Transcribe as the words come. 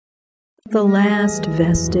The last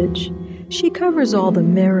vestige. She covers all the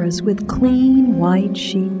mirrors with clean white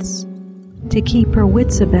sheets to keep her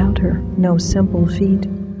wits about her, no simple feat.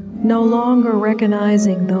 No longer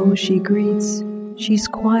recognizing those she greets, she's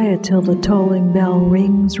quiet till the tolling bell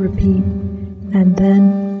rings repeat, and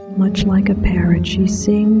then, much like a parrot, she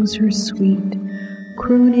sings her sweet,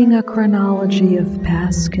 crooning a chronology of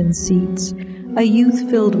past conceits, a youth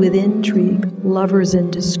filled with intrigue, lovers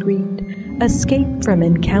indiscreet, escape from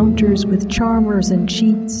encounters with charmers and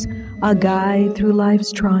cheats, a guide through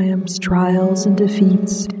life's triumphs, trials, and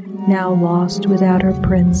defeats, now lost without her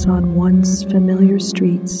prince on once familiar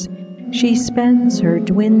streets. She spends her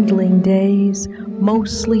dwindling days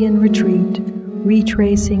mostly in retreat,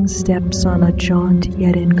 retracing steps on a jaunt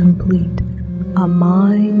yet incomplete, a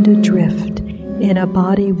mind adrift in a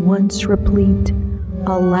body once replete,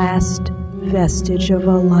 a last vestige of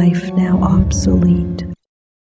a life now obsolete.